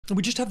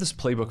We just have this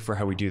playbook for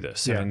how we do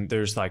this. Yeah. And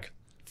there's like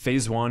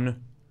phase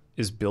one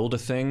is build a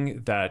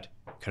thing that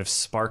kind of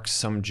sparks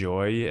some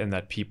joy and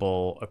that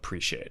people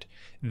appreciate.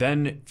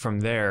 Then from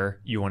there,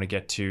 you want to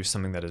get to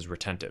something that is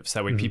retentive. So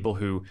that way people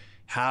who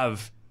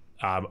have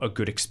a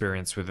good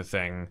experience with the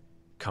thing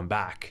come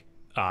back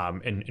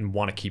and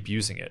want to keep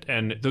using it.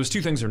 And those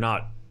two things they're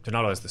not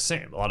always the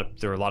same.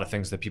 There are a lot of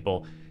things that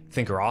people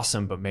think are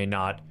awesome, but may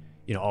not,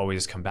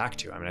 always come back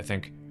to. I mean, I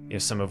think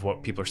some of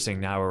what people are seeing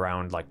now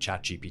around like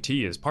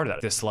ChatGPT is part of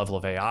that. This level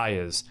of AI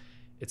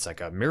it's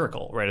like a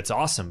miracle, right? It's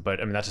awesome, but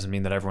I mean, that doesn't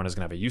mean that everyone is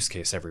going to have a use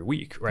case every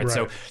week, right?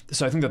 So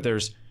I think that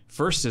there's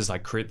first is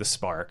like create the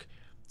spark.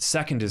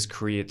 Second is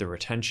create the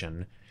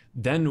retention.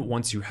 Then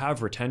once you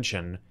have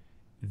retention,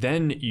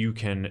 then you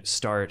can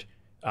start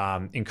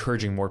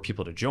encouraging more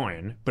people to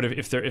join. But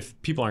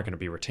if people aren't going to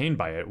be retained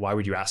by it, why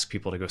would you ask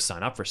people to go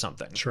sign up for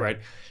something,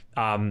 right?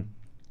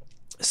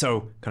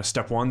 So kind of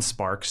step one,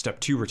 spark. Step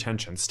two,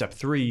 retention. Step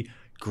three,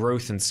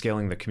 growth and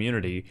scaling the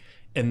community.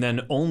 And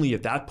then only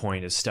at that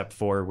point is step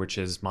four, which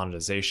is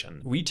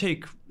monetization. We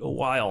take a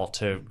while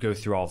to go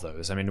through all of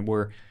those. I mean,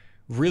 we're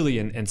really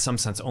in some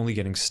sense only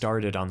getting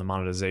started on the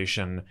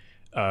monetization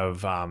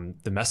of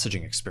the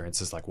messaging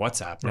experiences like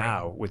WhatsApp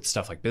now with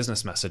stuff like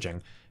business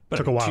messaging. But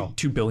took a while.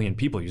 2 billion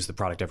people use the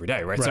product every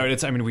day, right? So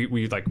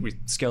we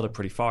scaled it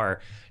pretty far.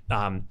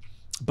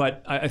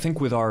 But I think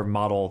with our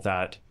model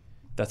that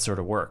sort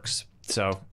of works. So